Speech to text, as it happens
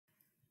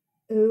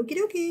Okie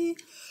dokie.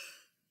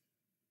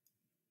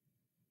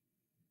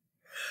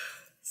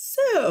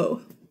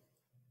 So,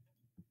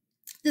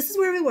 this is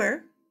where we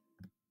were,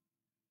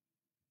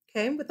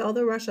 okay, with all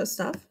the Russia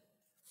stuff.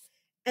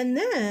 And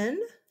then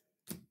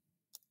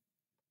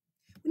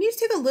we need to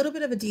take a little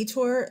bit of a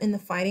detour in the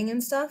fighting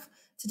and stuff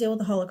to deal with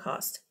the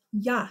Holocaust.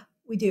 Yeah,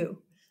 we do.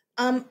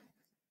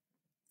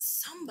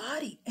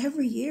 Somebody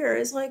every year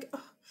is like,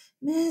 oh,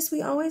 Miss,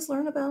 we always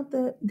learn about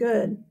the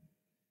good.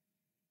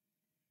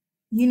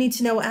 You need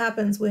to know what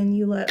happens when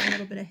you let a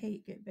little bit of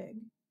hate get big.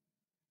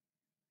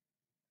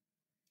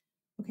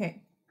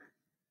 Okay.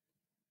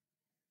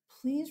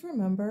 Please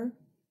remember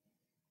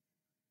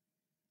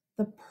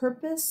the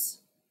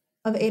purpose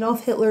of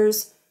Adolf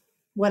Hitler's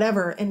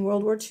whatever in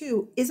World War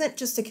II isn't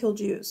just to kill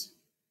Jews.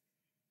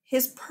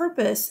 His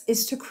purpose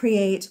is to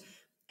create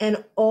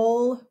an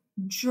all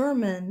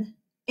German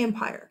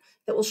empire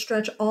that will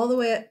stretch all the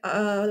way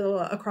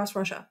across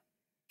Russia.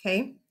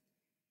 Okay?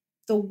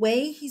 The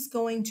way he's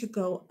going to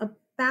go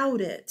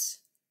about it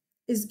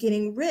is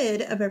getting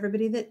rid of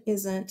everybody that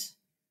isn't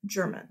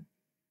German.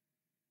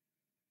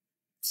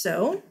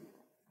 So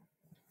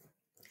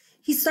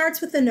he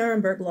starts with the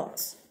Nuremberg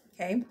laws,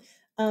 okay?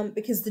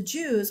 Because the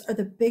Jews are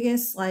the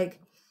biggest, like,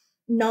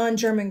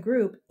 non-German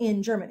group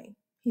in Germany.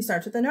 He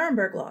starts with the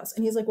Nuremberg laws,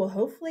 and he's like, well,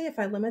 hopefully if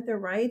I limit their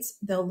rights,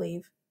 they'll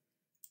leave.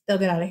 They'll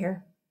get out of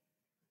here.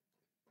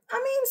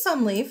 I mean,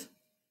 some leave.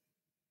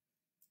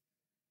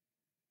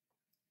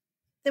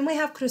 Then we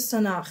have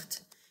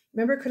Kristallnacht.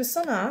 Remember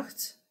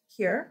Kristallnacht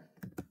here?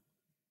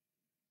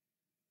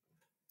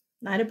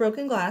 Night of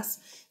Broken Glass.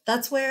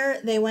 That's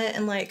where they went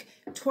and, like,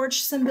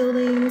 torched some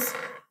buildings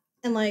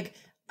and, like,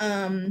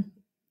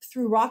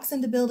 threw rocks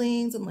into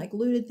buildings and, like,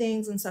 looted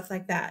things and stuff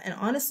like that. And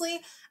honestly,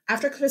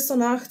 after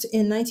Kristallnacht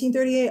in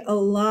 1938, a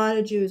lot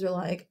of Jews are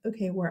like,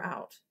 okay, we're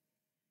out.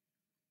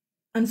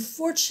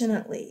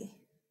 Unfortunately,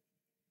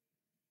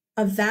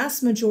 a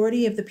vast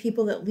majority of the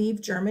people that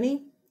leave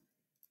Germany,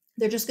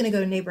 they're just going to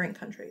go to neighboring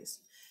countries.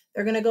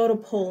 They're going to go to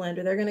Poland,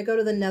 or they're going to go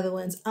to the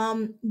Netherlands.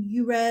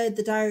 You read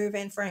The Diary of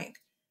Anne Frank.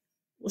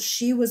 Well,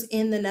 she was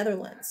in the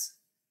Netherlands.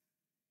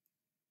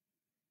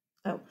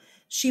 Oh,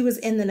 she was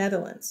in the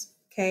Netherlands.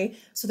 Okay.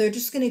 So they're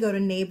just going to go to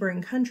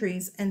neighboring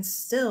countries and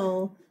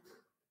still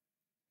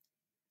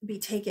be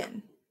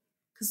taken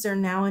because they're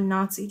now in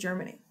Nazi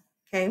Germany.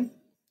 Okay.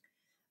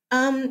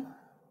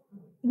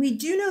 We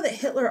do know that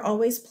Hitler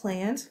always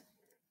planned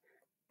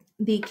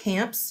the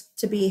camps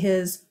to be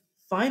his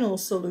final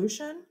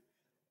solution.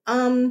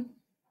 And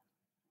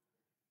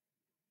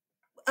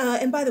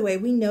by the way,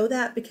 we know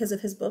that because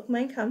of his book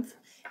Mein Kampf,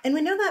 and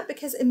we know that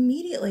because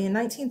immediately in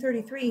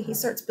 1933 he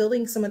starts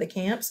building some of the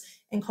camps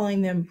and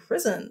calling them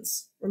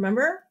prisons.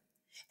 Remember?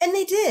 And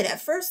they did.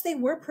 At first, they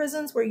were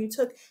prisons where you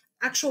took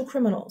actual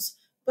criminals,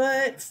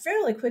 but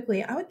fairly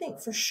quickly, I would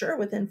think for sure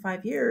within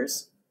 5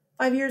 years.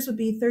 5 years would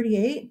be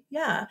 38.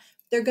 Yeah,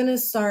 they're gonna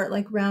start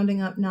like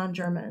rounding up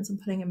non-Germans and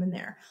putting them in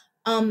there.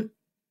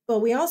 But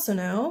we also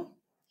know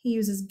he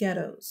uses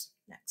ghettos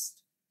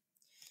next.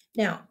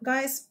 Now,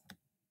 guys,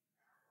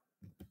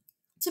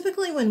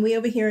 typically when we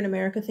over here in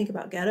America think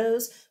about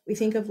ghettos, we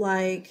think of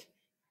like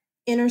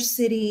inner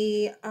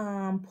city,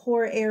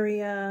 poor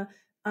area,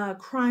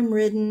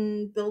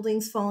 crime-ridden,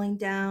 buildings falling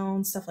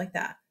down, stuff like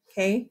that,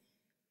 okay?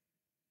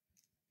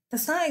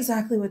 That's not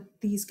exactly what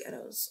these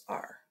ghettos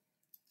are.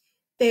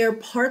 They are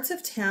parts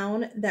of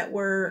town that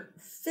were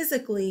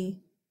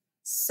physically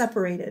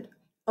separated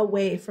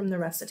away from the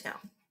rest of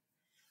town.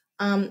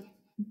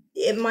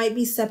 It might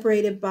be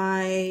separated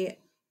by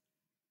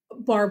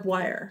barbed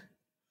wire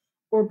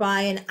or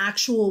by an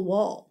actual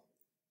wall.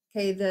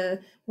 Okay,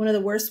 one of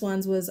the worst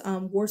ones was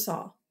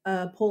Warsaw,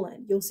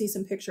 Poland. You'll see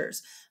some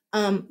pictures.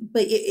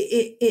 But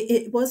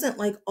it wasn't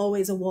like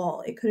always a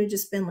wall. It could have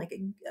just been like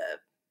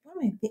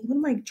what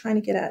am I trying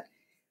to get at?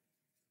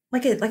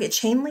 Like a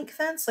chain link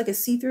fence, like a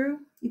see-through,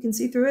 you can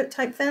see through it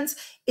type fence.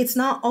 It's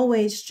not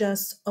always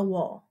just a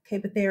wall, okay?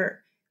 But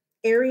they're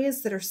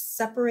areas that are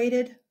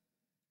separated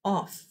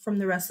off from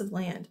the rest of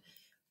land.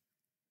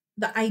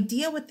 The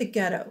idea with the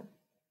ghetto,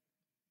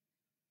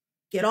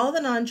 get all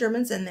the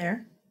non-Germans in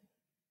there,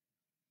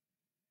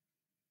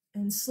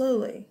 and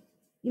slowly,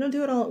 you don't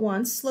do it all at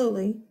once,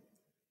 slowly,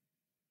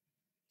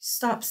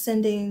 stop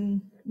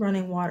sending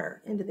running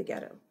water into the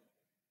ghetto.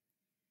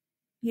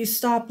 You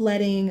stop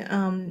letting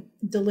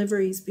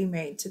deliveries be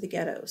made to the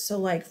ghetto. So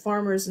like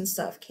farmers and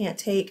stuff can't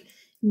take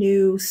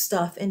new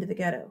stuff into the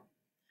ghetto.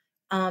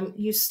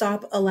 You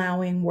stop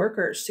allowing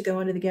workers to go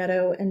into the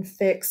ghetto and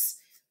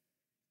fix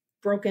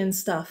broken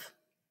stuff.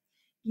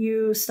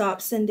 You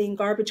stop sending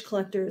garbage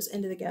collectors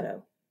into the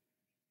ghetto.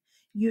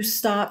 You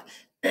stop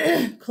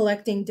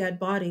collecting dead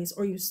bodies,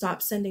 or you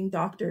stop sending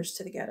doctors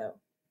to the ghetto.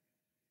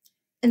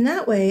 And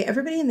that way,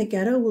 everybody in the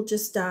ghetto will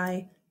just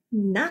die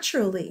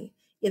naturally.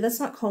 Yeah, that's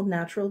not called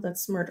natural,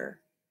 that's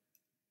murder.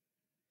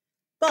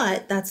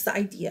 But that's the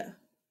idea,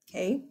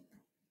 okay?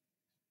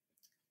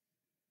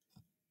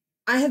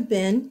 I have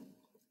been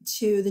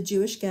to the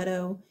Jewish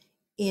ghetto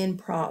in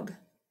Prague,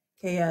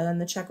 okay, in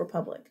the Czech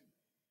Republic.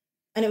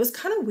 And it was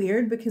kind of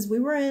weird because we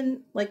were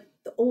in like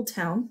the old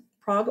town,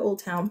 Prague Old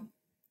Town,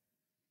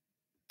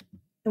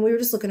 and we were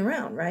just looking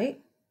around, right?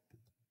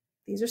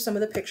 These are some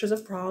of the pictures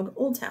of Prague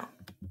Old Town.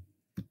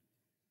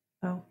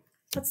 Oh,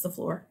 that's the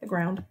floor, the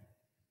ground.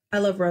 I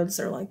love roads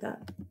that are like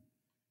that.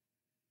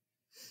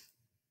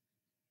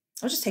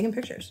 I was just taking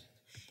pictures.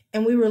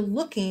 And we were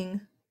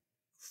looking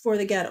for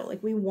the ghetto.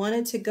 Like we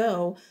wanted to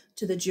go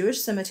to the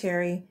Jewish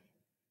cemetery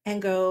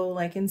and go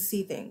like and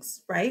see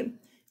things, right?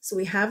 So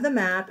we have the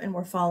map and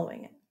we're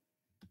following it.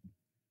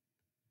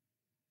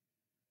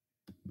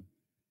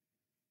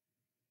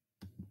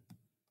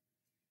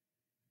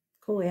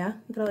 Cool, yeah?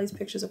 Look at all these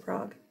pictures of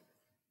Prague.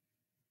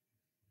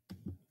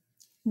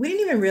 We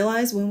didn't even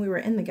realize when we were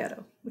in the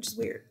ghetto, which is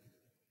weird.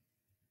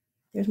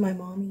 There's my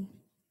mommy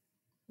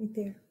right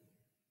there.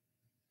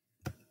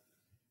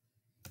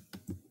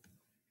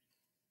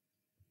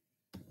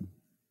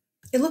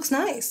 It looks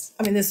nice.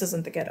 I mean, this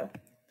isn't the ghetto.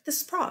 This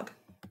is Prague.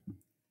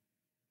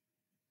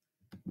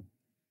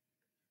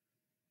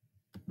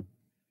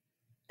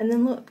 And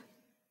then look.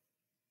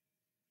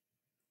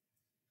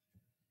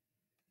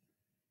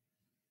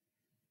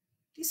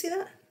 Do you see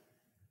that?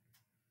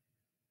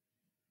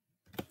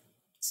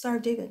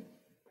 Start digging.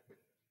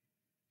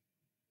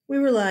 We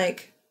were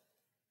like,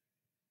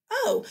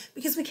 oh,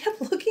 because we kept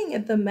looking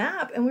at the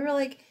map and we were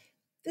like,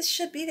 this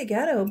should be the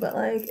ghetto, but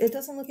like, it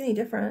doesn't look any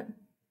different.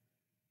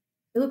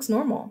 It looks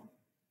normal.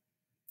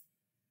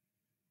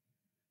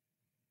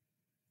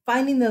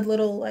 Finding the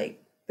little,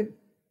 like,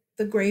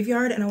 the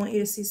graveyard, and I want you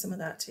to see some of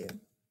that too.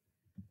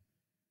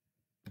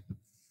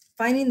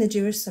 Finding the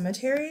Jewish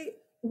cemetery,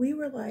 we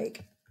were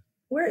like,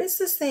 where is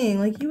this thing?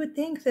 Like, you would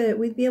think that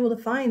we'd be able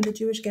to find the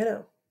Jewish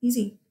ghetto.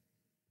 Easy.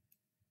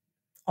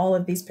 All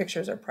of these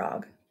pictures are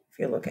Prague, if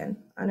you're looking.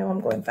 I know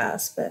I'm going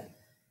fast, but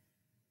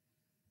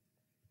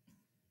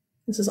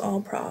this is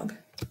all Prague.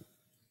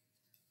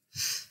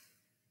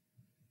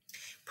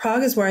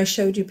 Prague is where I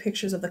showed you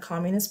pictures of the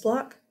communist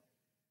bloc,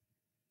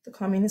 the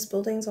communist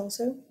buildings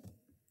also.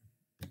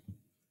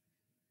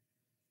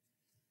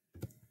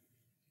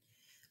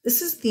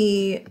 This is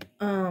the,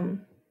 right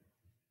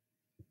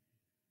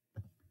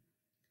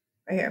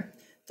here,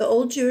 the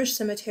old Jewish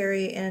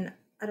cemetery, and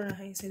I don't know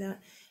how you say that,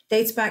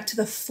 dates back to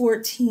the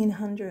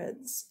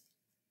 1400s.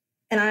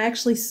 And I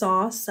actually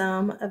saw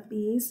some of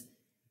these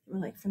that were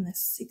like from the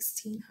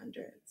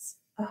 1600s.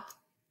 Oh,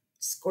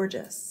 it's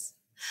gorgeous.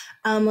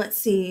 Let's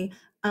see.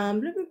 Blah,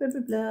 blah, blah,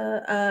 blah,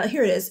 blah.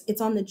 Here it is.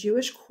 It's on the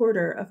Jewish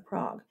quarter of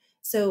Prague.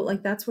 So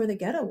like that's where the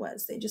ghetto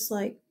was. They just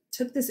like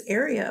took this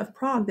area of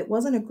Prague that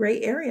wasn't a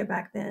great area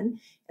back then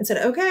and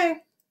said, okay,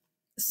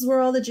 this is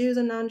where all the Jews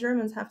and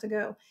non-Germans have to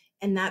go.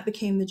 And that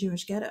became the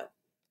Jewish ghetto.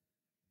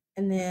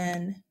 And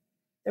then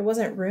there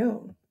wasn't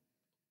room.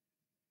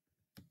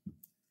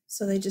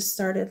 So they just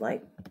started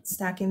like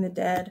stacking the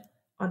dead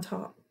on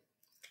top.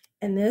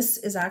 And this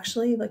is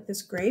actually like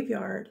this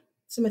graveyard,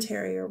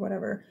 cemetery or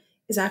whatever,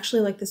 is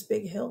actually like this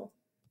big hill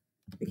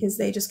because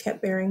they just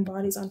kept burying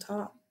bodies on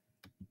top.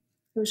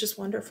 It was just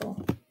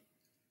wonderful.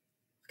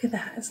 Look at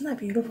that. Isn't that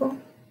beautiful?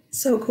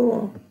 So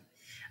cool.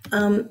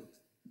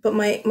 But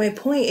my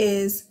point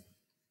is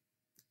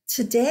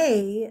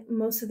today,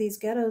 most of these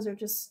ghettos are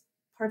just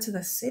parts of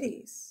the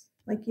cities.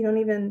 Like you don't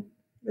even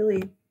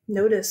really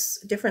notice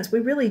a difference. We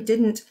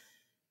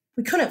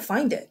couldn't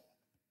find it.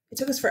 It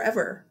took us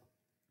forever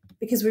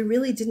because we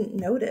really didn't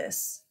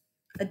notice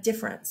a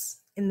difference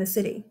in the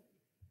city.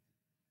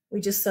 We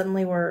just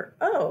suddenly were,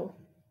 oh,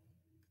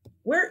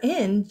 we're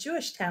in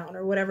Jewish Town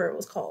or whatever it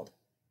was called.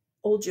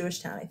 Old Jewish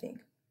Town, I think.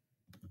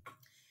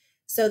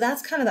 So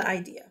that's kind of the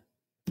idea.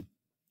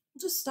 We'll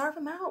just starve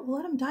them out. We'll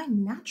let them die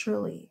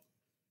naturally.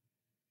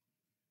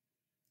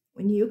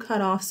 When you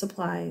cut off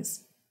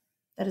supplies,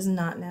 that is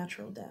not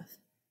natural death.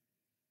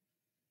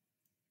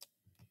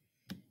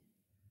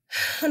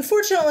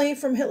 Unfortunately,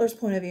 from Hitler's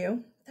point of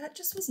view, that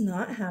just was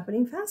not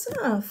happening fast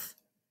enough.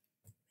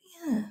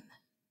 Man.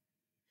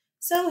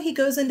 So he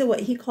goes into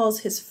what he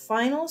calls his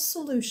final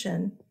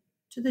solution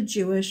to the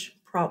Jewish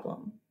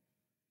problem,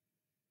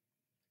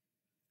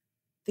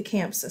 the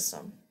camp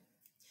system.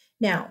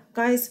 Now,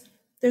 guys,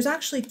 there's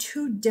actually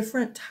two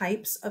different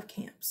types of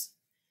camps.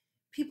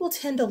 People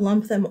tend to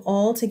lump them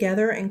all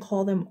together and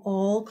call them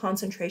all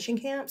concentration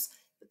camps,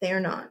 but they are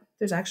not.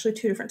 There's actually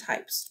two different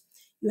types.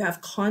 You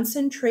have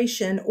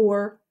concentration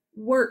or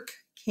work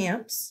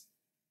camps,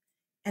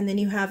 and then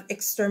you have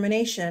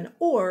extermination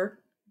or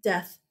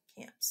death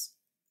camps.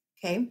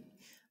 Okay?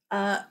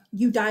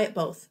 You die at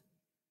both.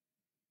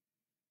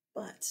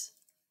 But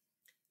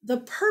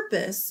the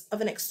purpose of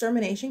an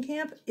extermination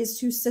camp is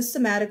to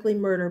systematically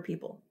murder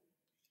people.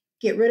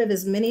 Get rid of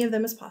as many of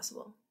them as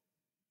possible.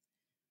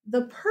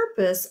 The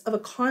purpose of a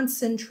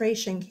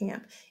concentration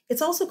camp,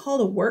 it's also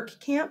called a work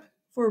camp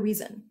for a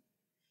reason.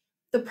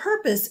 The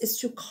purpose is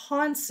to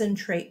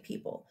concentrate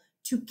people,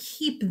 to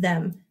keep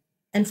them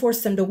and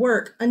force them to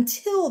work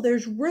until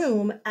there's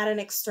room at an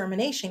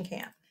extermination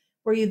camp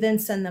where you then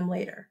send them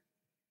later.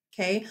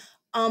 Okay?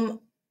 A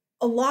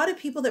lot of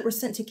people that were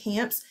sent to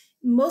camps,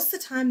 most of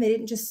the time they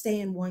didn't just stay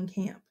in one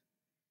camp.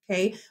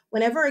 Okay?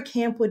 Whenever a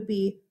camp would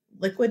be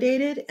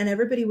liquidated and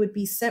everybody would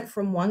be sent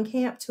from one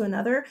camp to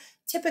another,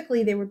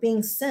 typically they were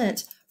being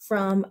sent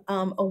from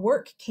a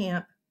work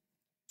camp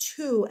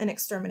to an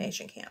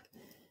extermination camp.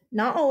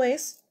 Not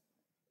always.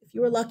 If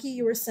you were lucky,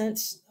 you were sent,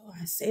 oh,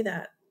 I say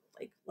that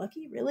like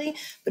lucky, really?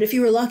 But if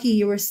you were lucky,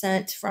 you were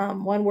sent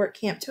from one work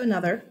camp to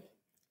another.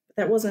 But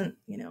that wasn't,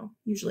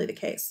 usually the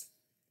case.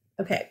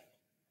 Okay.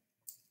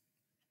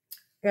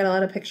 I got a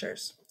lot of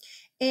pictures.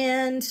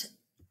 And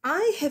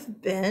I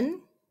have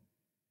been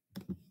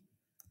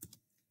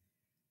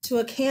to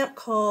a camp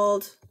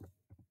called,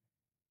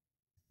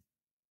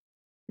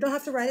 you don't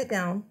have to write it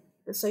down,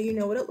 just so you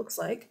know what it looks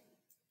like.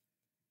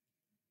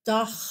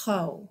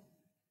 Dachau.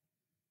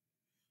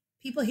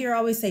 People here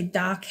always say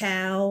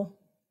Dachau.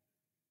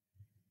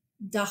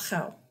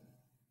 Dachau.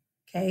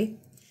 Okay.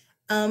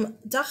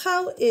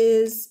 Dachau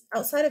is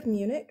outside of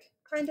Munich,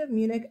 kind of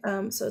Munich.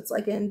 So it's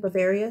like in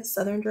Bavaria,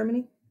 southern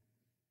Germany.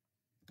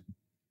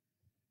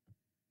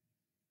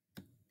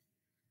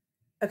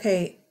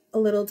 Okay, a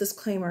little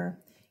disclaimer.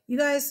 You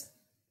guys,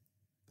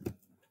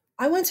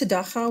 I went to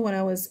Dachau when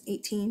I was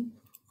 18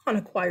 on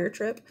a choir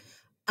trip.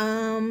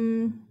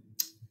 I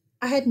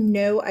had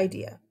no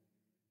idea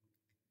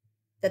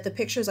that the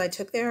pictures I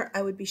took there,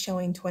 I would be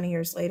showing 20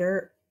 years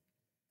later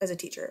as a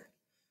teacher.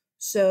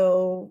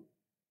 So,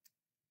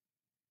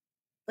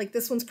 like,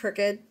 this one's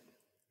crooked,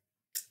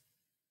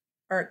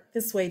 or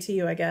this way to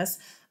you, I guess.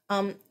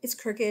 It's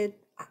crooked.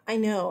 I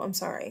know, I'm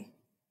sorry.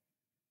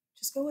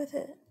 Just go with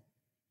it,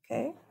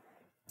 okay?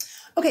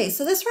 Okay,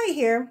 so this right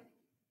here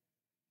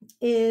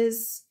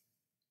is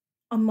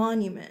a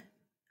monument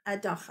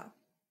at Dachau,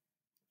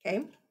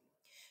 okay?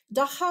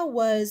 Dachau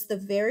was the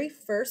very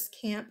first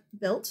camp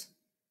built.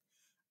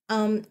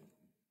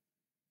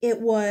 It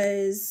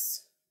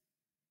was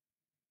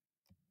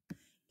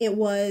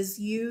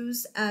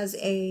used as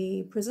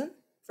a prison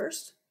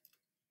first,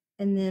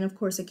 and then of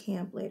course a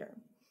camp later.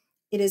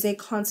 It is a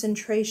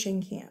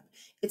concentration camp.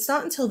 It's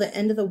not until the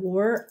end of the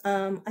war,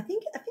 I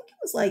think it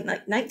was like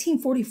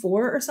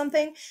 1944 or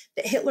something,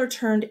 that Hitler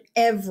turned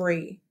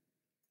every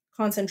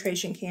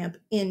concentration camp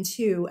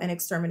into an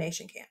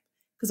extermination camp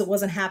because it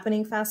wasn't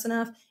happening fast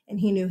enough and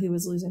he knew he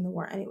was losing the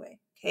war anyway.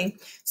 Okay,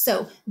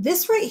 so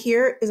this right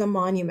here is a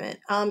monument.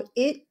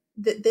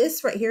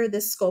 This right here,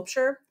 this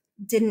sculpture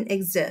didn't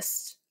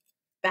exist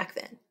back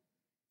then.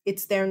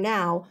 It's there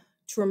now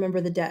to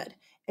remember the dead.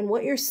 And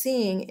what you're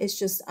seeing is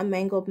just a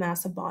mangled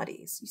mass of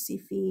bodies. You see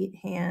feet,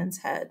 hands,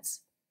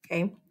 heads,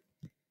 okay?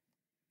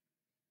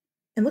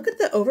 And look at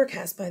the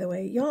overcast, by the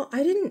way. Y'all,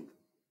 I didn't,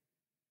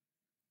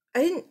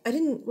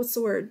 what's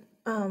the word?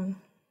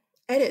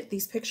 Edit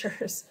these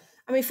pictures.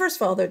 I mean,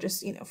 first of all, they're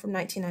just, from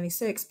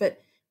 1996,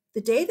 but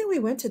the day that we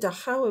went to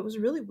Dachau, it was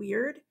really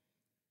weird.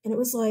 And it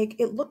was like,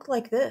 it looked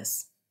like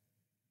this.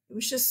 It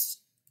was just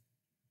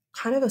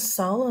kind of a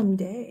solemn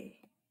day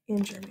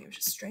in Germany. It was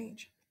just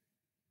strange.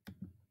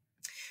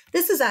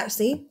 This is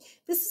actually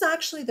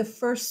the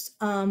first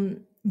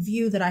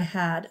view that I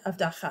had of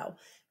Dachau.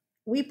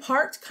 We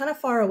parked kind of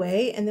far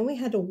away and then we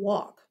had to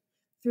walk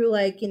through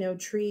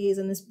trees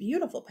and this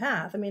beautiful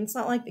path. I mean, it's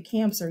not like the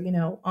camps are,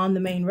 on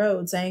the main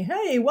road saying,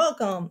 hey,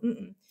 welcome.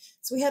 Mm-mm.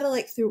 So we had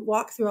to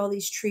walk through all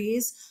these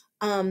trees.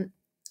 And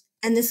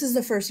this is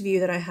the first view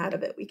that I had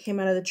of it. We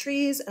came out of the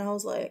trees and I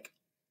was like,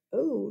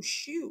 oh,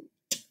 shoot.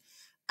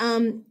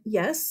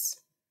 Yes,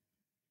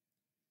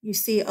 you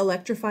see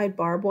electrified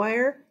barbed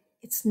wire.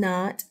 It's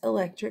not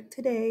electric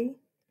today.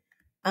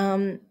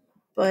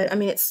 But I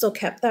mean, it's still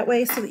kept that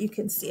way so that you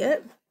can see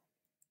it.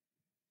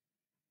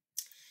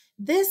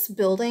 This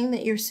building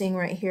that you're seeing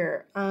right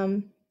here,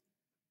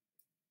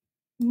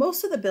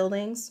 most of the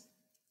buildings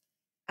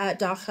at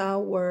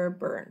Dachau were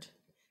burned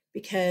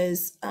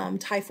because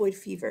typhoid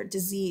fever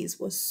disease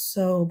was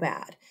so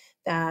bad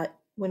that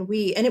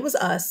and it was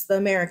us, the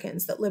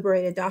Americans, that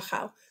liberated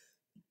Dachau.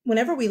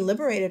 Whenever we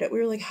liberated it, we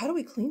were like, how do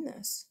we clean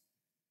this?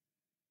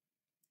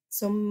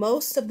 So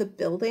most of the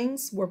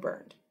buildings were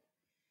burned.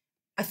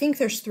 I think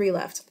there's 3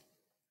 left.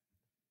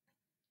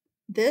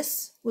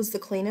 This was the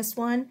cleanest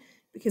one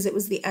because it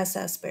was the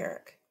SS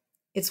barrack.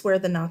 It's where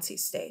the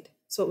Nazis stayed.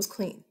 So it was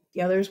clean.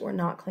 The others were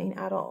not clean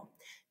at all.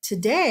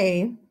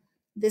 Today,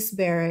 this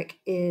barrack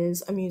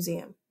is a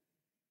museum.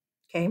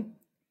 Okay.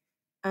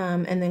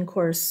 And then, of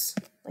course,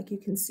 like you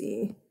can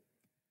see,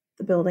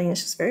 the building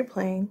is just very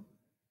plain.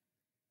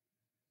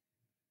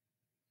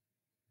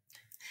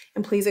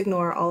 And please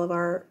ignore all of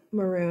our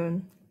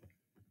maroon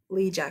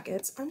Lee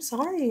jackets. I'm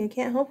sorry, I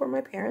can't help where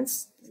my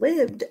parents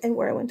lived and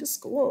where I went to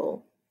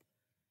school.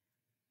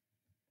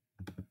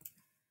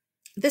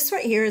 This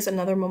right here is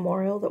another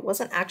memorial that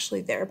wasn't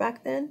actually there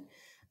back then.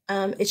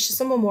 It's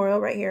just a memorial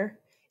right here.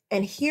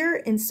 And here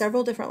in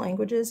several different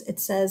languages, it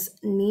says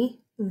nie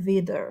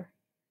wieder.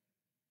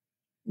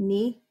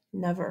 Nie,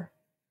 never.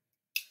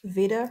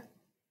 Wieder,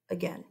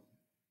 again.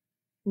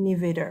 Nie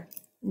wieder,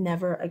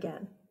 never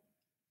again.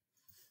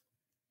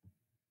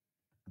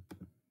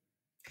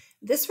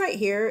 This right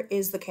here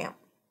is the camp.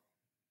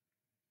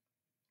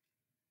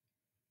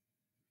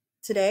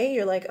 Today,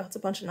 you're like, oh, it's a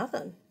bunch of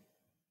nothing.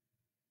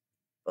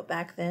 But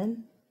back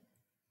then,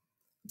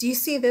 Do you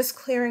see this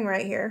clearing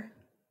right here?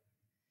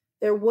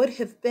 There would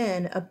have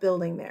been a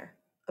building there,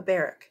 a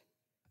barrack,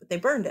 but they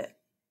burned it.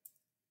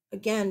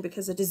 Again,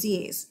 because of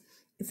disease.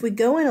 If we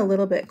go in a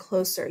little bit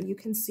closer, you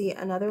can see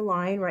another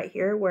line right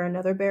here where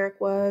another barrack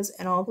was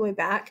and all the way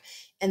back.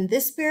 And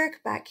this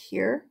barrack back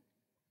here,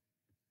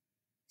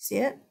 see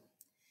it,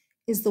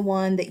 is the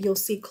one that you'll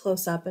see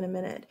close up in a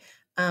minute.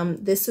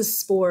 This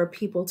is for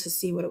people to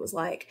see what it was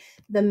like.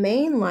 The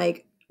main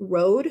like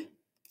road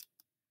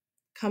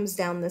comes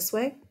down this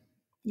way.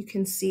 You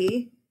can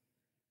see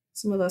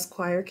some of us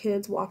choir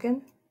kids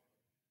walking.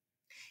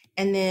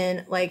 And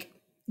then like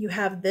you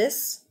have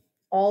this,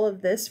 all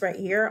of this right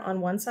here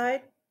on one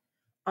side.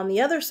 On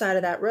the other side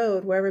of that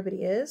road where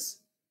everybody is,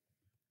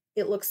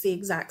 it looks the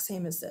exact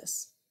same as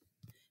this.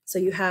 So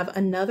you have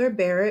another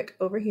barrack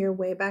over here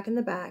way back in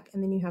the back,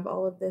 and then you have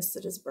all of this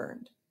that is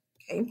burned.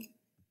 Okay.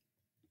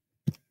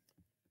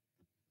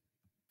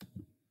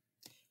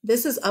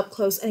 This is up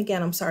close, and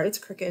again, I'm sorry, it's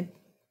crooked.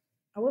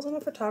 I wasn't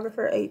a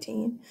photographer at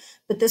 18,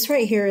 but this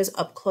right here is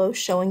up close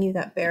showing you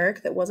that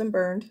barrack that wasn't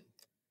burned.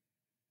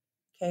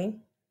 Okay.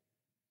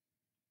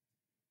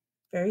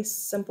 Very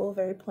simple,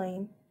 very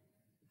plain.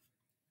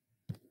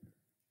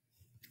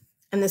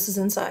 And this is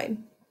inside.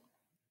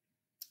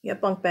 You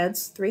have bunk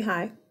beds, 3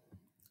 high.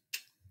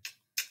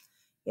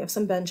 You have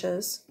some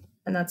benches,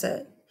 and that's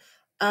it.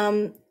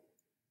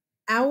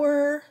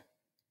 Our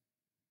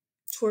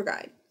tour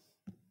guide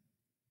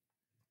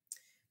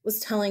was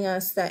telling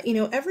us that, you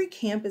know, every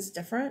camp is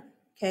different,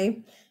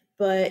 okay?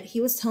 But he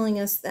was telling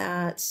us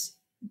that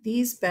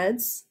these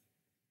beds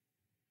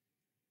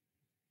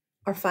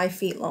are 5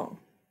 feet long.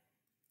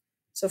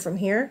 So from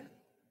here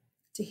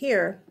to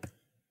here,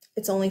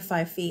 it's only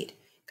 5 feet.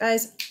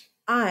 Guys,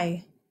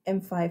 I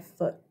am 5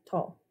 foot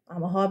tall.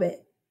 I'm a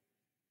hobbit.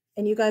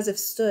 And you guys have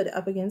stood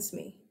up against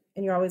me,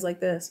 and you're always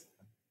like this.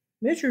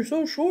 Mitch, you're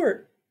so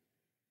short.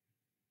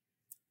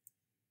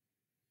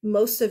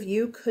 Most of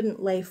you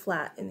couldn't lay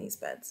flat in these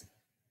beds.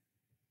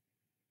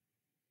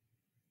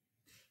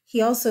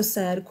 He also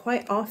said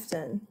quite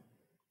often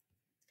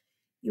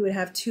you would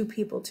have 2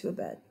 people to a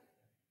bed.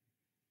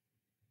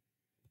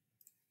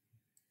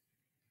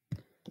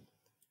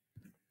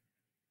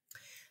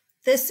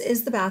 This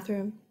is the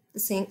bathroom, the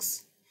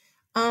sinks.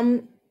 I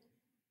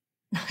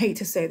hate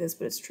to say this,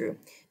 but it's true.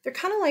 They're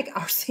kind of like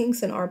our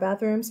sinks in our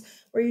bathrooms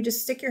where you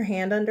just stick your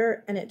hand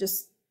under and it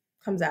just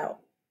comes out.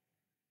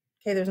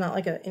 Okay, there's not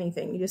like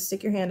anything. You just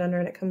stick your hand under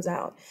and it comes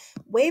out.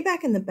 Way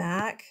back in the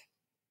back,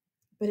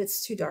 but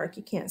it's too dark,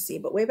 you can't see.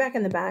 But way back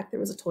in the back,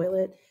 there was a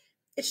toilet.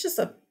 It's just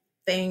a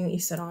thing that you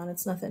sit on.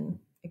 It's nothing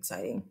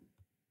exciting.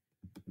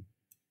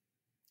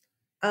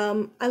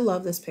 I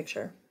love this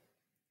picture.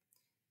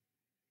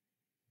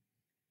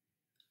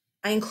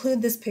 I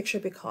include this picture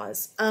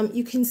because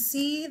you can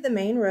see the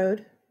main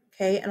road,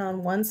 okay? And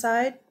on one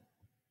side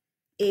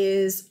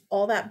is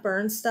all that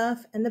burned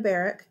stuff and the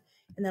barrack.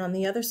 And then on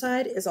the other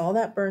side is all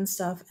that burned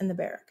stuff and the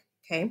barrack,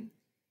 okay?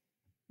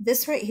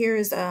 This right here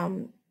is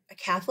a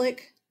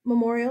Catholic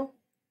memorial.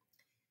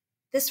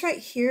 This right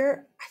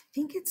here, I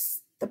think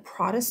it's the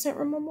Protestant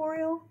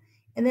memorial.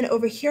 And then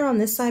over here on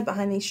this side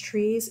behind these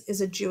trees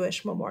is a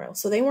Jewish memorial.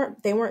 So they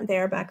weren't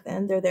there back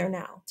then. They're there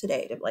now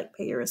today to like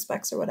pay your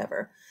respects or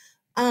whatever.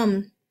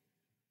 But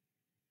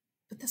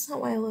that's not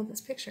why I love this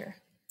picture.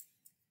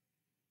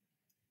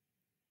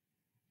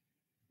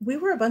 We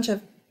were a bunch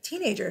of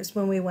teenagers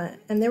when we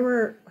went, and there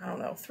were, I don't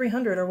know,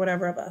 300 or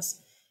whatever of us.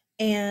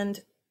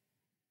 And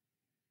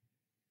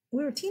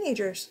we were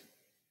teenagers.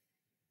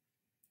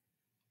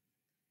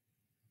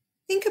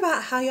 Think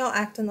about how y'all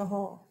act in the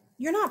hall.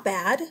 You're not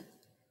bad,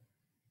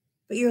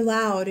 but you're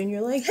loud and you're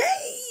like,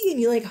 hey,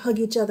 and you like hug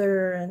each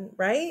other, and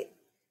right?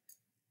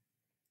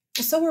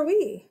 So were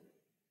we.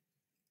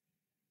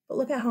 But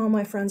look at how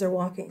my friends are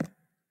walking.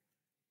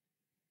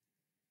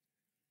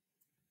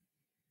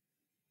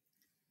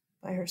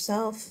 By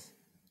herself,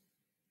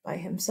 by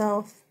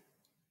himself,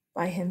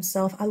 by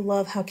himself. I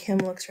love how Kim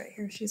looks right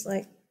here. She's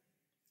like,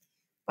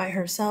 by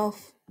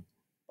herself,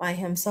 by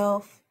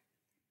himself.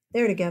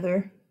 They're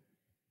together.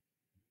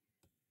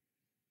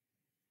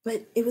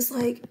 But it was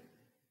like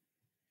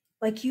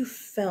you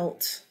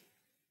felt,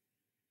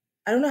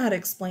 I don't know how to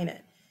explain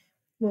it.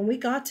 When we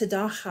got to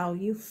Dachau,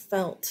 you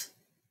felt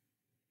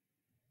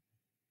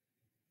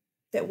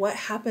that what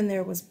happened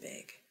there was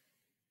big.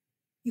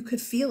 You could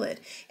feel it.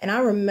 And I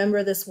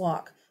remember this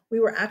walk. We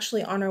were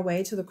actually on our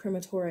way to the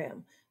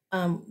crematorium.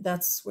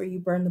 That's where you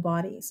burn the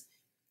bodies.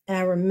 And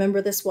I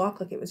remember this walk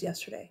like it was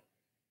yesterday.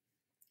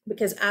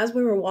 Because as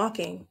we were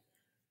walking,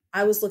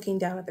 I was looking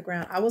down at the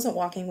ground. I wasn't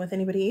walking with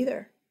anybody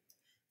either.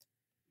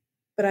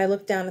 But I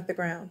looked down at the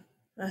ground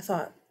and I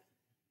thought,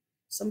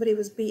 somebody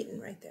was beaten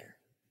right there.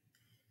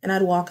 And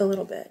I'd walk a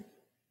little bit.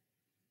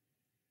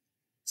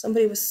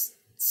 Somebody was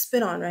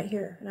spit on right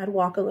here, and I'd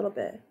walk a little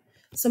bit.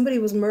 Somebody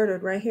was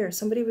murdered right here.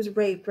 Somebody was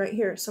raped right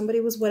here. Somebody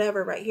was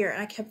whatever right here.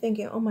 And I kept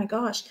thinking, oh my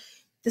gosh,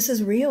 this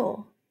is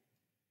real.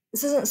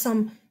 This isn't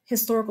some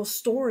historical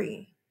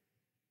story.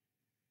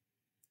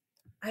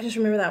 I just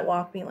remember that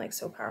walk being like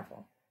so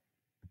powerful.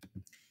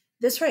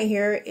 This right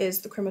here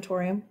is the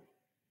crematorium.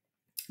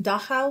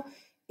 Dachau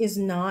is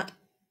not,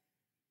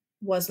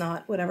 was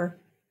not, whatever,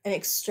 an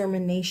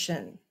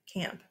extermination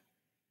camp.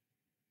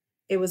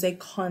 It was a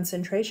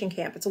concentration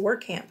camp. It's a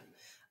work camp.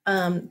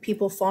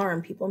 People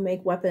farm, people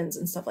make weapons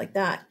and stuff like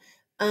that.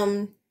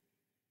 Um,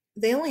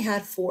 they only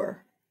had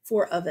four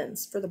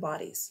ovens for the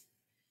bodies.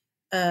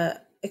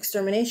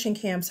 Extermination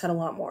camps had a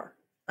lot more.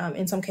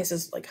 In some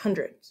cases, like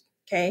hundreds.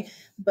 Okay,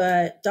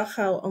 but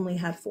Dachau only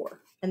had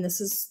four, and this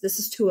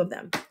is two of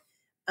them.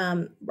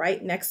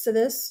 Right next to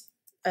this,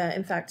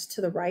 in fact,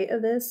 to the right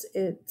of this,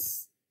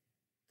 it's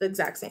the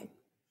exact same.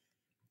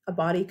 A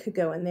body could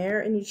go in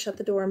there and you'd shut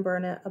the door and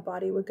burn it. A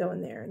body would go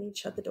in there and you'd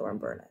shut the door and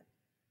burn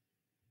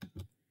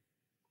it.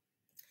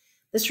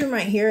 This room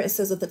right here, it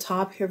says at the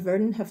top, Hier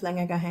werden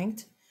Häftlinge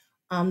gehängt.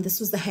 This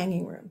was the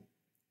hanging room.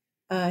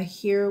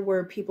 Here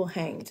were people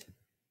hanged.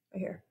 Right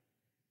here.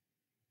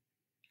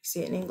 You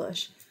see it in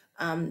English.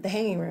 The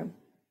hanging room.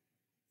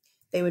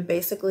 They would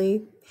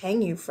basically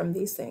hang you from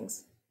these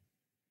things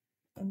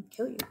and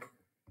kill you.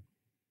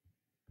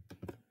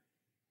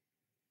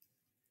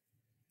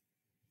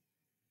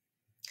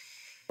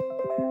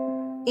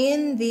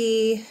 In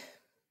the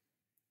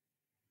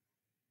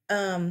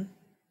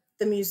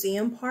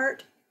museum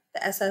part,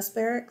 the SS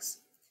barracks,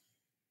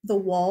 the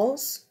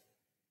walls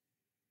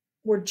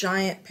were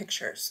giant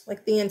pictures,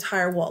 like the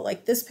entire wall.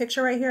 Like this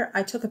picture right here,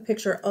 I took a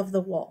picture of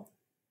the wall.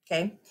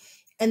 Okay.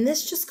 And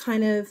this just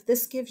kind of,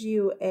 this gives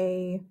you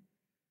a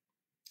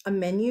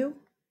menu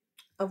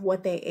of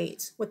what they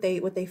ate, what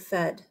they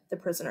fed the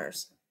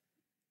prisoners.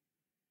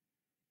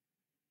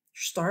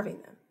 You're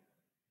starving them.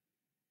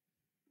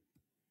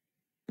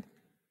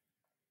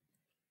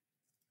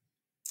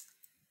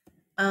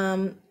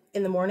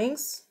 In the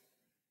mornings,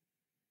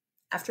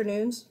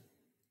 afternoons,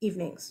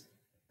 evenings,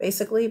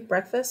 basically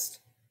breakfast,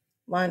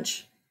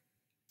 lunch,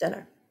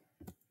 dinner.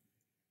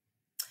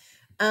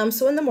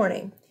 So in the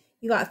morning,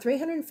 you got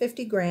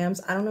 350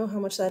 grams. I don't know how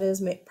much that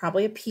is,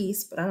 probably a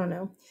piece, but I don't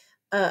know,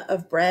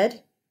 of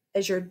bread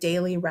as your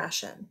daily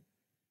ration.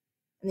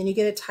 And then you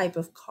get a type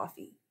of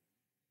coffee.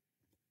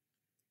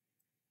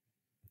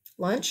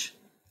 Lunch,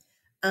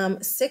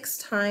 6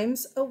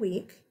 times a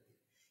week,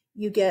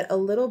 you get a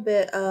little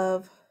bit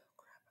of,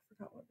 crap, I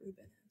forgot what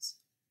Reuben is.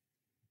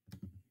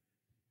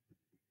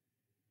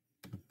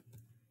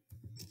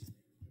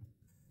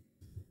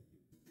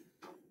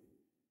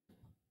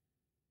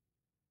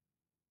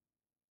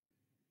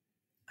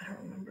 I don't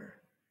remember.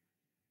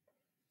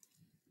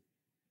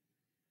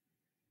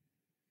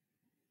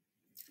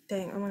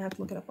 Dang, I'm gonna have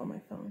to look it up on my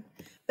phone.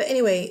 But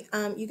anyway,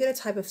 you get a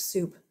type of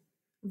soup,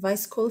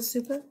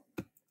 Weißkohlsuppe.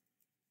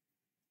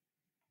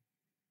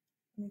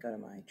 Let me go to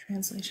my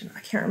translation. I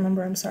can't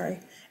remember. I'm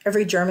sorry.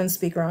 Every German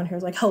speaker on here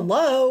is like,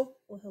 hello.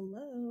 Well,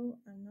 hello.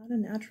 I'm not a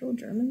natural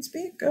German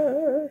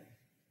speaker.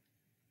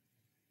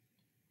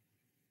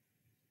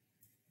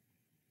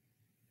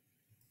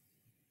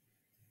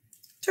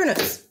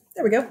 Turnips.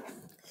 There we go.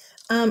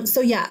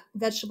 So yeah,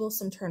 vegetables,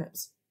 some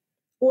turnips.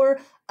 Or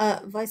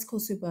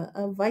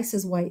Weißkohlsuppe. Weiss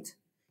is white.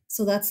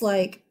 So that's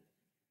like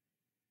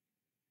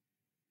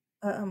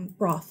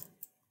broth.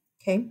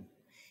 Okay.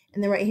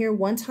 And then right here,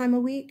 1 time a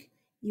week,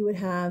 you would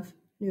have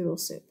noodle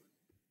soup.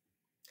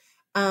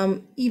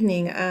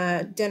 Evening,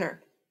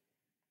 dinner.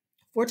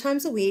 4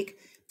 times a week,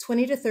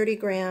 20 to 30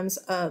 grams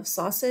of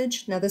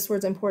sausage. Now this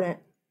word's important.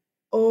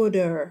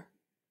 Oder.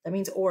 That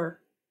means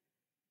or.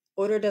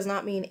 Oder does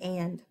not mean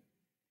and.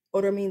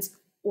 Oder means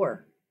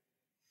or.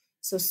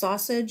 So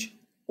sausage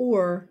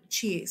or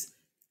cheese.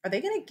 Are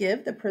they going to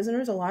give the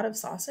prisoners a lot of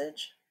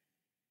sausage?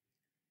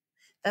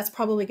 That's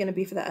probably going to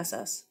be for the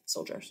SS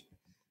soldiers.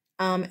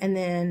 And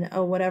then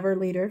whatever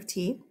liter of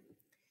tea.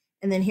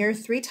 And then here,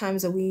 3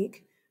 times a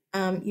week,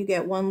 you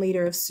get 1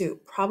 liter of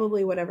soup,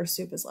 probably whatever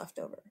soup is left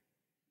over.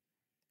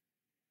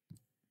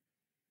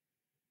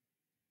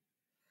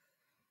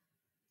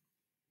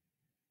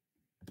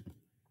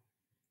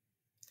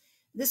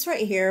 This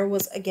right here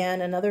was,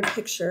 again, another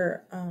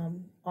picture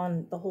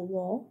on the whole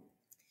wall.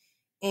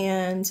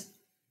 And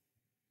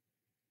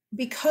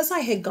because I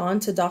had gone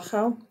to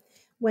Dachau,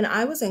 when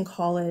I was in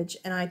college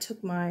and I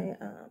took my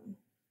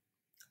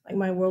like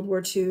my World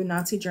War II,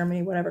 Nazi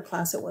Germany, whatever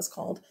class it was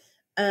called,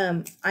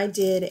 I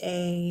did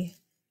a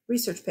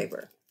research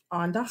paper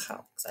on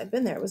Dachau because I'd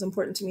been there. It was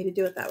important to me to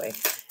do it that way.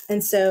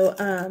 And so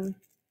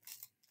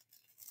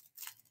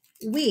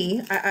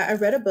I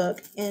read a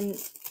book, and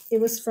it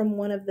was from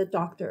one of the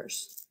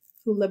doctors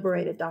who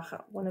liberated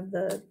Dachau, one of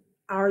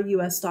our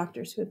US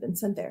doctors who had been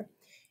sent there.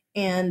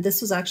 And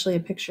this was actually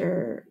a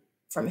picture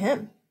from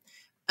him.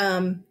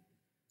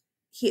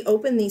 He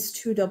opened these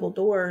 2 double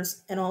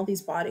doors and all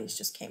these bodies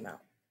just came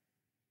out.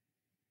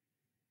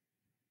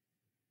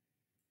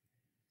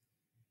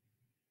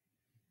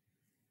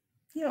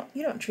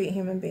 You don't treat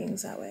human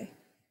beings that way.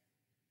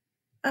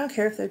 I don't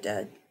care if they're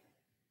dead.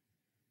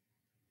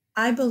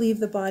 I believe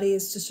the body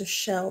is just a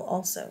shell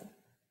also,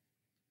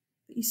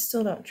 but you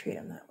still don't treat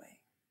them that way.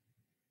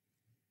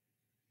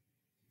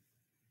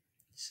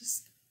 It's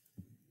just,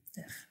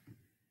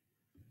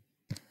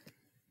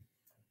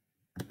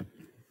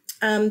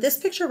 this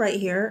picture right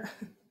here,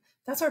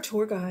 that's our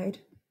tour guide.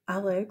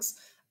 Alex.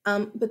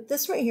 But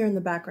this right here in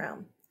the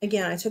background,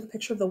 again, I took a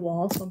picture of the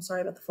wall, so I'm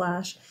sorry about the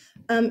flash.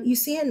 You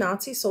see a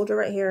Nazi soldier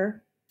right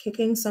here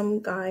kicking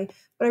some guy,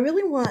 but I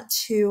really want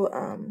to,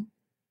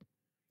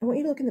 I want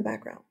you to look in the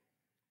background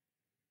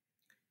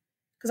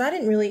because I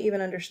didn't really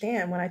even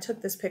understand when I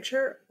took this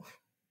picture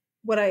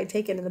what I had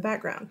taken in the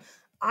background.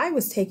 I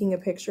was taking a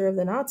picture of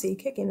the Nazi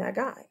kicking that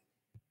guy.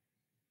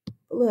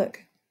 But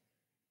look,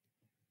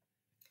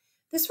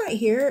 this right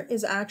here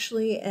is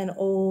actually an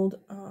old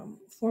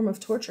form of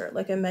torture,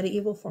 like a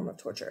medieval form of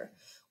torture,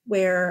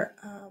 where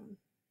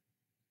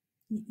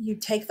you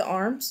take the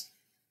arms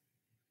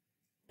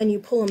and you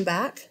pull them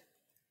back.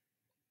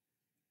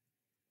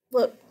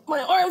 Look, my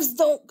arms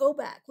don't go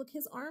back. Look,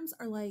 his arms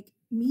are like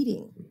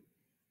meeting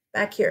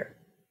back here.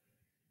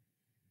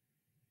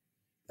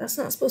 That's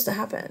not supposed to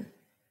happen.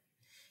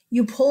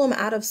 You pull them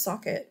out of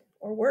socket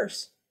or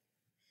worse,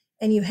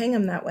 and you hang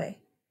them that way.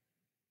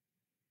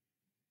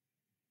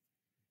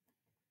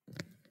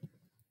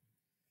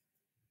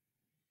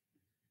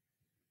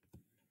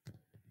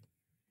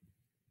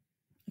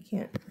 I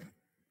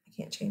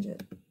can't change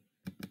it.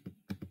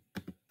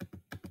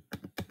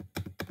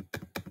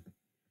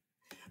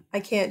 I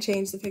can't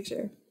change the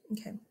picture.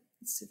 Okay,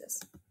 let's do this.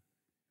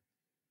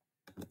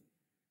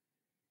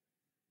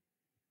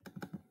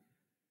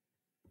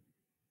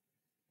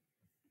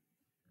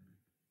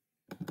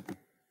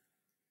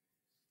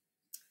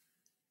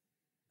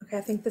 Okay,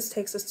 I think this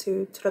takes us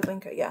to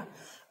Treblinka. Yeah.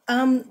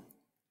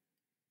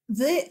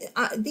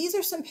 These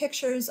are some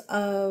pictures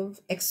of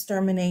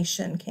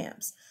extermination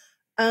camps.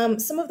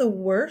 Some of the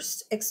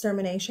worst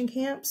extermination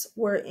camps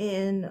were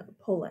in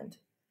Poland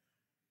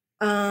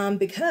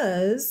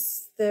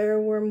because there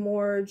were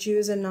more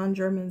Jews and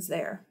non-Germans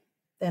there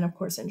than, of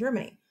course, in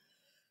Germany.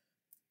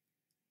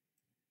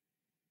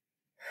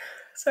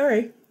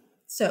 Sorry.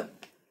 So,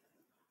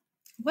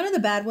 one of the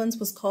bad ones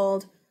was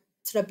called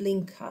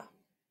Treblinka.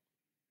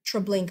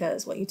 Treblinka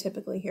is what you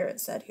typically hear it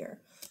said here.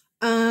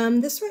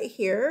 This right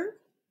here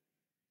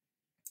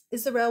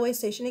is the railway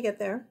station to get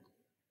there.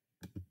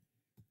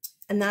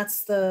 And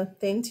that's the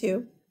thing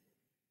too.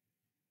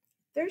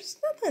 There's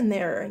nothing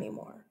there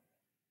anymore.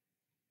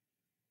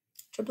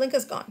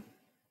 Treblinka's gone.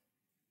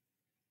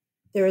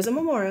 There is a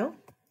memorial.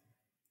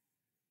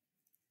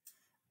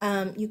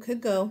 You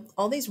could go.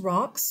 All these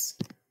rocks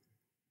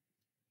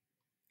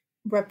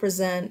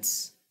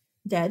represent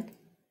dead.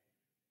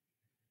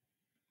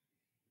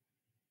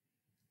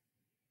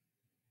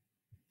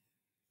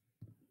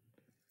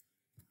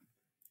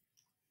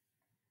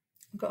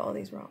 Look at all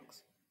these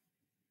rocks.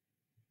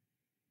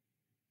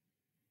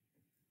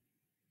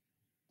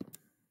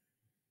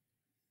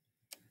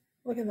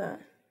 Look at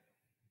that.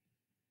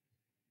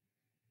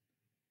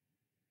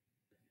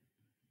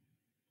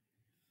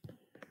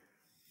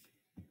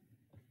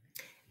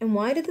 And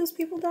why did those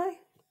people die?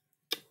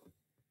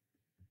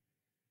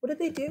 What did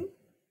they do?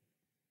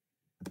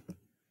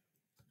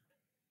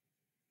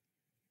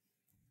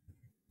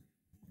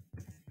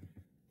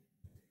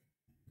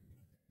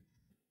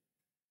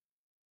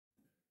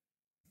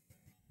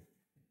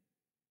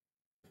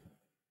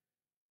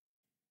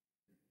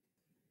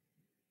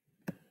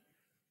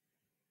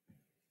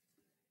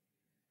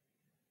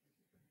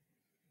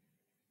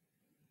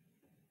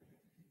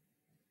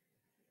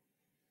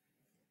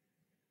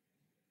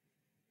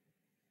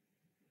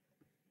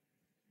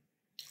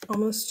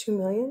 Almost 2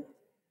 million?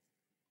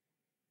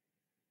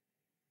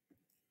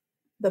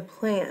 The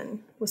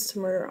plan was to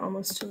murder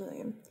almost 2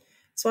 million.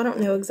 So I don't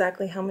know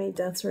exactly how many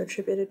deaths are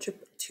attributed to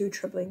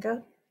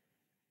Treblinka.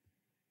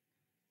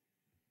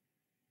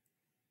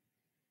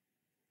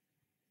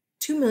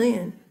 2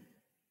 million.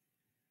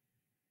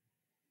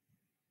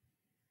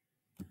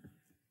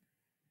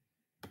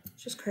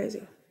 It's just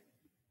crazy.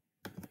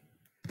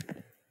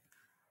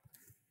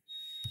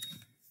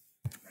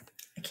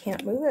 I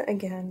can't move it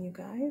again, you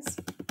guys.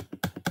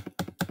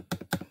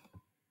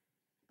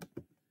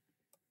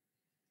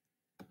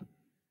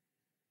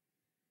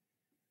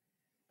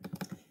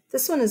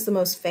 This one is the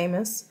most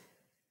famous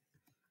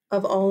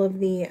of all of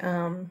the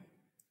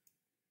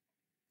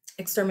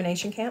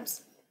extermination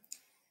camps.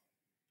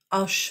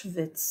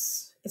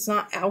 Auschwitz. It's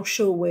not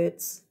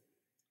Auschwitz.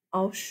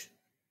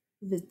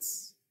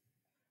 Auschwitz.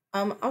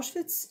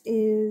 Auschwitz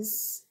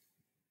is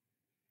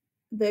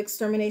the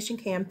extermination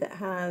camp that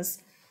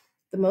has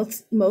the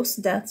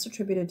most deaths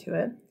attributed to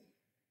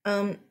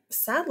it.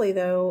 Sadly,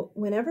 though,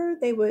 whenever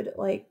they would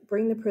like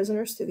bring the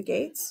prisoners through the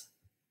gates,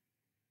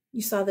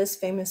 you saw this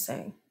famous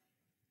saying,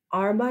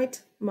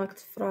 Arbeit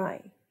macht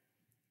frei.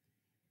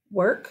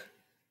 Work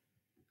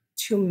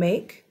to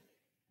make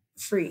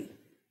free.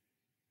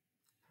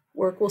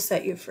 Work will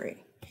set you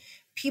free.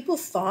 People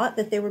thought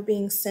that they were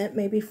being sent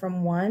maybe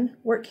from one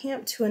work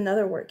camp to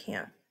another work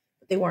camp,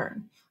 but they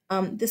weren't.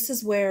 This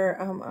is where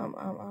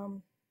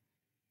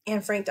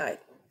Anne Frank died.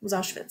 It was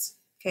Auschwitz.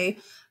 Okay.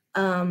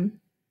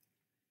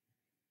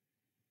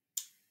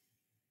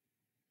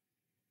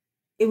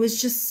 It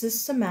was just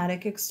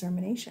systematic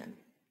extermination.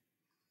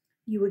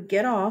 You would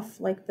get off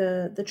like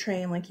the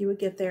train, like you would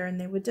get there and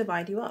they would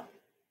divide you up.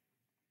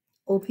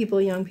 Old people,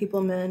 young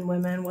people, men,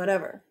 women,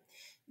 whatever.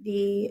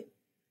 the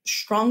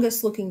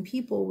strongest looking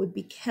people would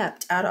be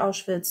kept at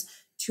Auschwitz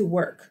to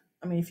work.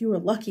 I mean, if you were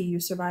lucky, you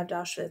survived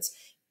Auschwitz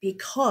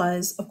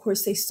because, of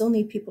course, they still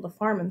need people to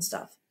farm and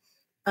stuff.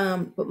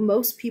 But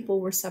most people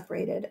were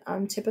separated.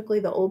 Typically,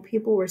 the old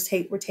people were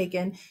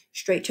taken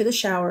straight to the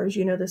showers.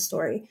 You know the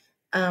story,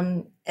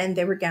 and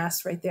they were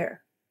gassed right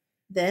there.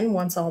 Then,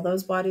 once all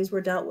those bodies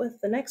were dealt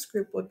with, the next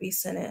group would be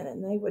sent in,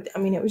 and they would. I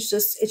mean, it's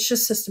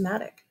just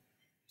systematic,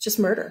 just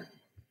murder.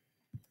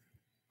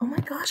 Oh my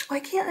gosh, why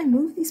can't I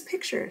move these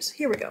pictures?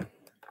 Here we go.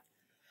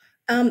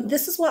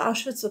 This is what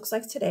Auschwitz looks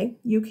like today.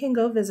 You can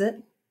go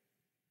visit.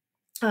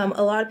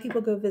 A lot of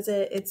people go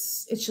visit.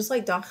 It's just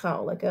like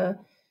Dachau, like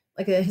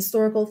a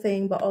historical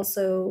thing, but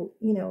also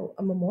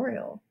a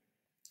memorial.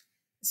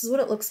 This is what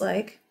it looks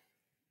like.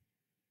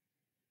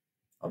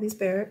 All these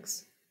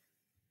barracks.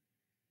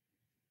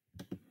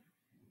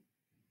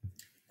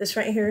 This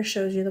right here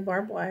shows you the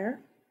barbed wire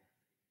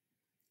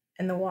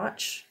and the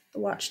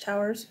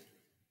watchtowers.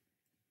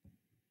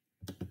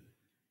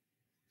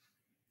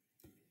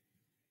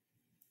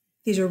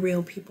 These are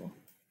real people.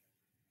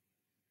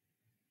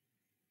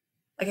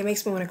 Like it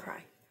makes me want to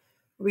cry.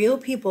 Real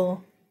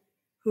people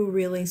who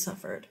really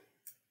suffered.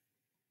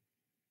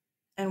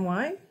 And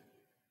why?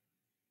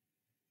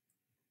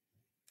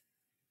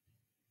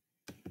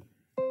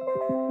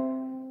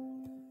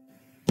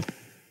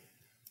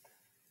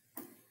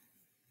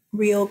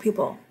 Real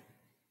people.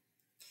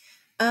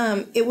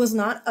 It was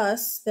not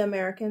us, the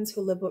Americans,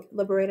 who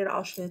liberated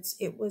Auschwitz.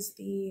 It was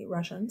the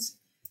Russians.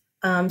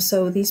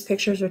 So these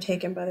pictures were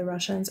taken by the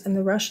Russians, and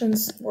the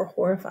Russians were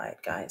horrified,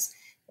 guys,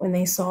 when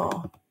they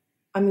saw.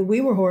 I mean,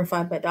 we were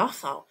horrified by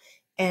Dachau,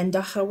 and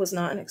Dachau was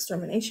not an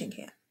extermination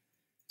camp.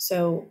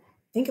 So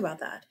think about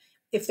that.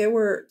 If there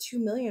were 2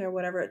 million or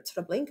whatever at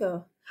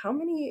Treblinka, how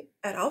many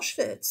at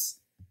Auschwitz?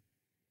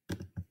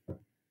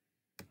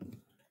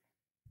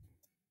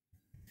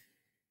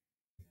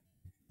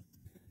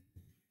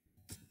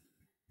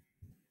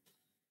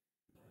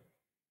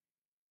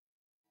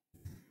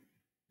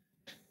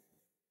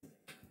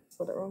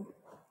 For the room.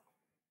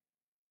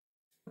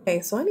 Okay,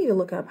 so I need to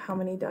look up how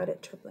many died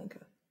at Treblinka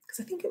because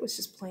I think it was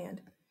just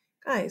planned.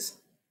 Guys,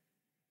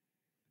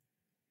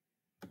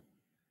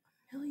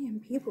 1 million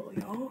people,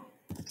 y'all.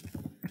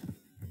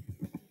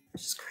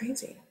 It's just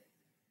crazy.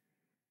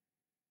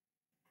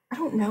 I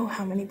don't know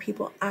how many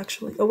people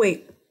actually. Oh,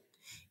 wait.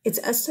 It's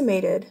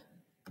estimated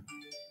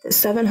that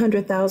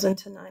 700,000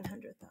 to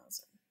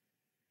 900,000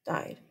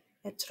 died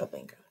at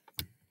Treblinka.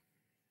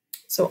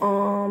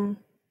 So,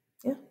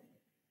 yeah,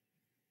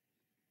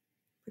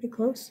 pretty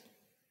close.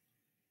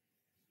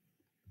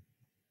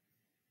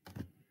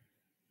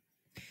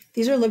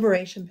 These are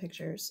liberation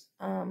pictures,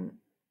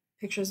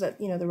 pictures that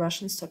the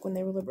Russians took when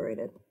they were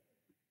liberated.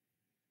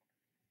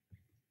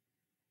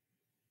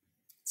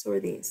 So are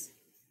these.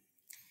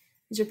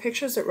 These are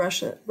pictures that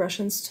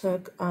Russians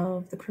took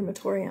of the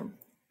crematorium.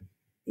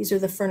 These are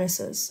the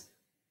furnaces.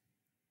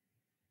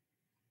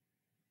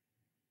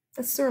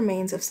 That's the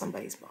remains of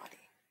somebody's body.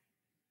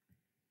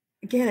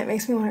 Again, it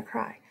makes me want to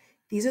cry.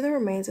 These are the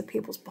remains of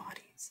people's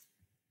bodies.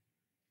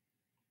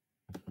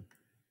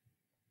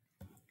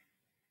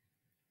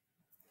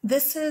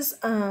 This is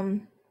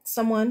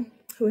someone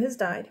who has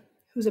died,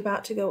 who's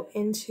about to go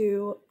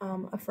into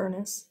a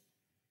furnace.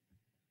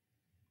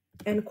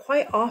 And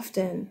quite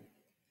often,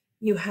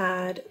 you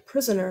had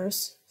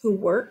prisoners who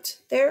worked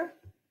there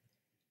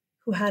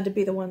who had to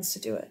be the ones to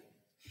do it.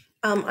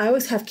 I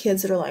always have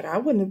kids that are like, I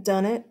wouldn't have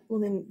done it. Well,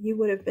 then you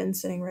would have been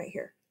sitting right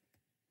here.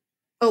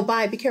 Oh,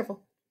 bye, be careful.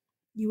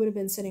 You would have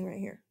been sitting right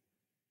here.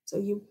 So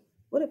you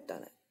would have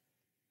done it.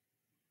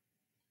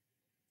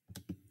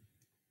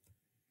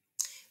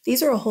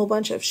 These are a whole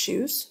bunch of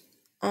shoes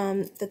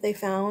that they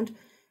found.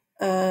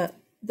 The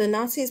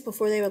Nazis,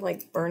 before they would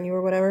like burn you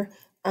or whatever,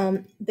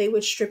 they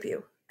would strip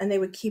you and they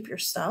would keep your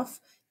stuff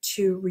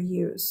to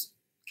reuse.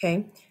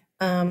 Okay.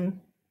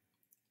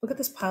 Look at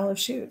this pile of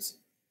shoes.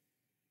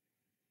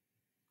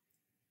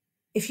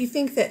 If you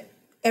think that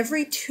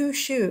every 2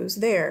 shoes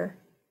there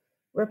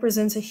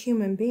represents a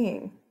human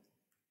being,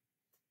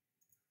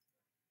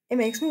 it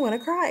makes me want to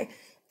cry.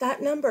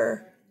 That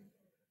number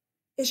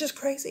is just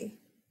crazy.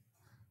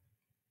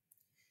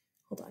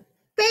 Hold on.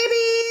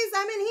 Babies,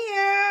 I'm in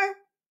here.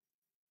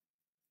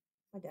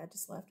 My dad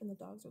just left and the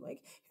dogs are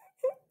like,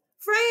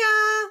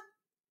 Freya.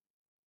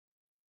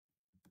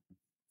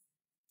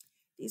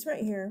 These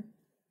right here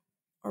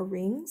are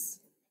rings.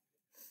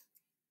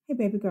 Hey,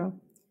 baby girl.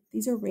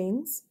 These are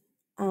rings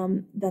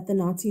that the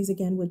Nazis,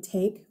 again, would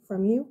take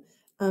from you.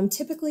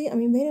 Typically, I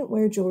mean, they didn't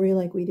wear jewelry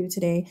like we do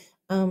today.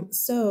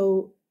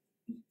 So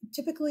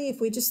typically, if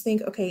we just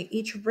think, okay,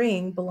 each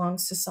ring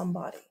belongs to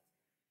somebody.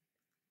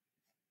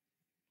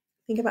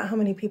 Think about how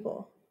many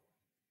people.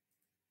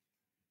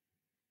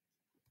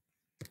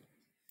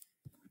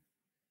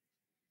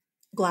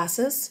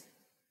 Glasses.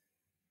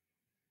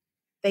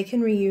 They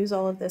can reuse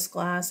all of this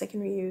glass. They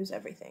can reuse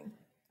everything.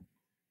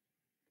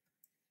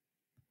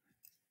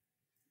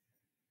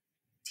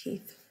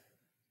 Teeth.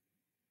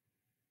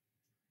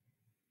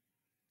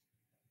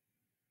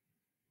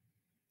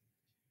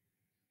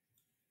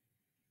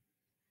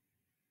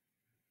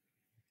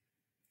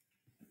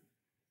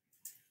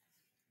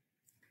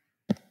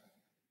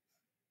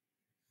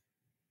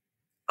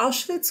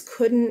 Auschwitz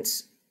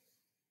couldn't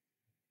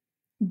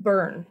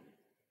burn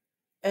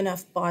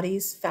enough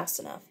bodies fast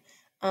enough.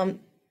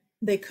 Um,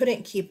 they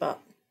couldn't keep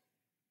up.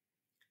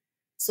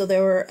 So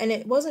there were, and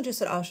it wasn't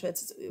just at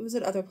Auschwitz, it was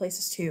at other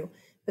places too,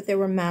 but there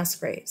were mass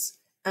graves.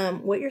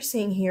 What you're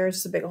seeing here is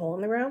just a big hole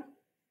in the ground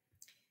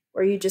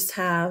where you just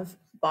have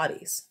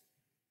bodies.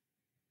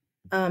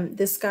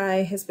 This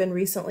guy has been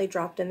recently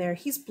dropped in there.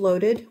 He's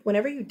bloated.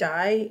 Whenever you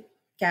die,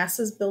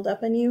 gases build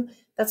up in you.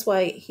 That's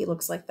why he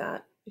looks like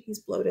that. He's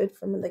bloated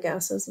from the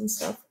gases and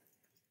stuff.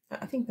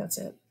 I think that's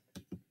it.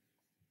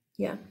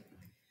 Yeah.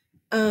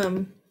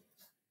 Um,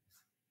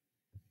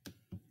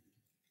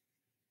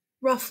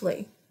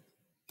 roughly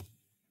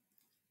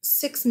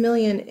 6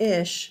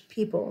 million-ish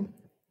people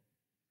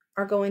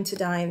are going to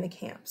die in the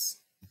camps.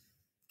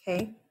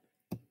 Okay?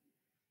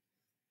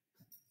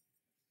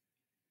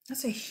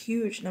 That's a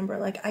huge number.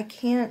 Like,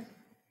 I'm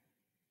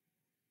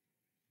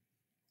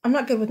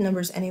not good with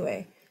numbers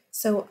anyway.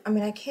 So, I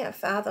mean, I can't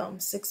fathom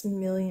 6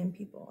 million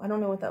people. I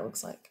don't know what that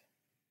looks like.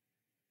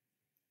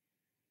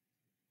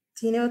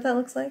 Do you know what that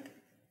looks like?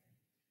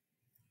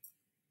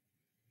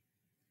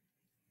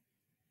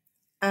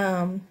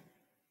 Um,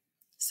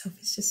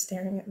 Sophie's just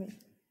staring at me.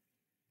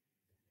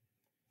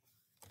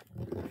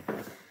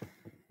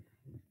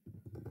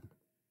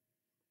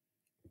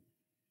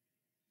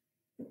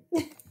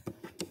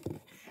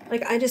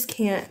 Like, I just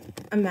can't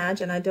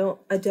imagine. I don't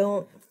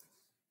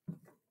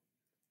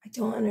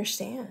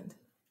understand.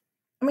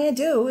 I mean, I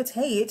do. It's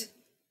hate.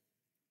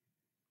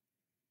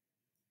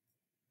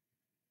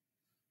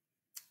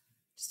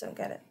 Just don't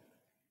get it.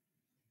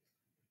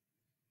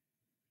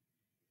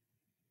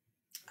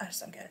 I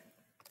just don't get it.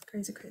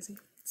 Crazy, crazy.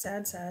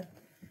 Sad, sad.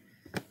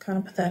 Kind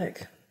of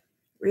pathetic.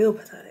 Real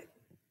pathetic.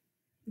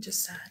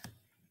 Just sad.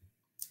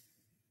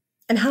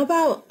 And how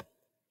about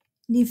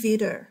nie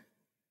wieder?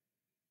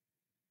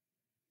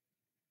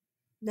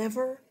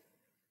 Never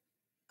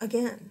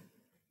again.